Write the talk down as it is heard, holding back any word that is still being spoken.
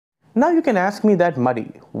Now you can ask me that,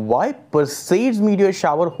 Muddy, why Perseids meteor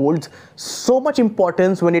shower holds so much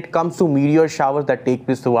importance when it comes to meteor showers that take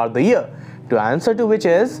place throughout the year? To answer to which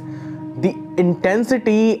is, the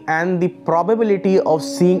intensity and the probability of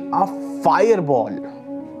seeing a fireball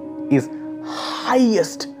is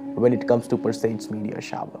highest when it comes to Perseids meteor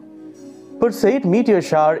shower. Perseid Meteor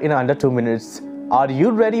Shower in under 2 minutes. Are you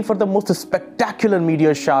ready for the most spectacular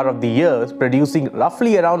meteor shower of the year, producing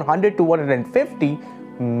roughly around 100 to 150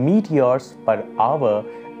 meteors per hour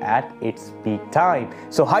at its peak time?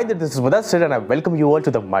 So hi there, this is Perseid and I welcome you all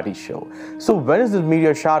to the Muddy Show. So when is this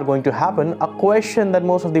meteor shower going to happen? A question that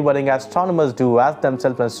most of the budding astronomers do ask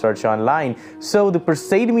themselves and search online. So the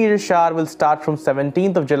Perseid meteor shower will start from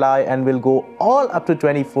 17th of July and will go all up to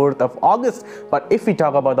 24th of August. But if we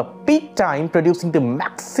talk about the peak time, producing the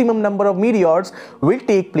maximum number of meteors will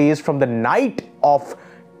take place from the night of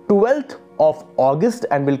 12th of August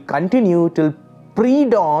and will continue till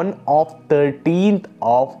pre-dawn of 13th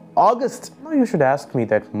of August. Now you should ask me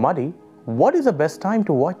that, Muddy, what is the best time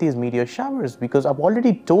to watch these meteor showers? Because I've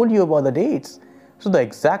already told you about the dates. So the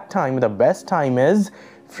exact time, the best time is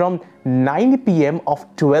from 9 p.m.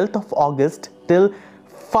 of 12th of August till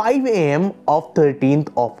 5 a.m. of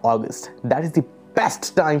 13th of August. That is the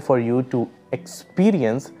best time for you to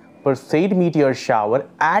experience Perseid meteor shower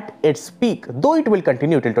at its peak. Though it will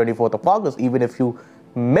continue till 24th of August, even if you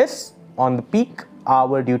miss on the peak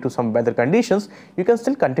hour due to some weather conditions, you can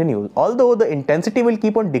still continue. Although the intensity will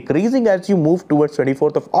keep on decreasing as you move towards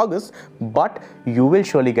 24th of August, but you will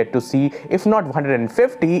surely get to see, if not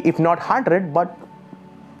 150, if not 100, but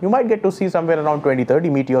you might get to see somewhere around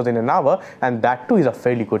 20-30 meteors in an hour, and that too is a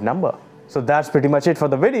fairly good number. So that's pretty much it for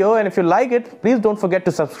the video, and if you like it, please don't forget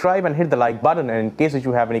to subscribe and hit the like button. And in case if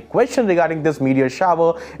you have any question regarding this meteor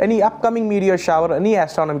shower, any upcoming meteor shower, any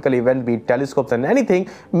astronomical event, be it telescopes and anything,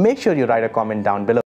 make sure you write a comment down below.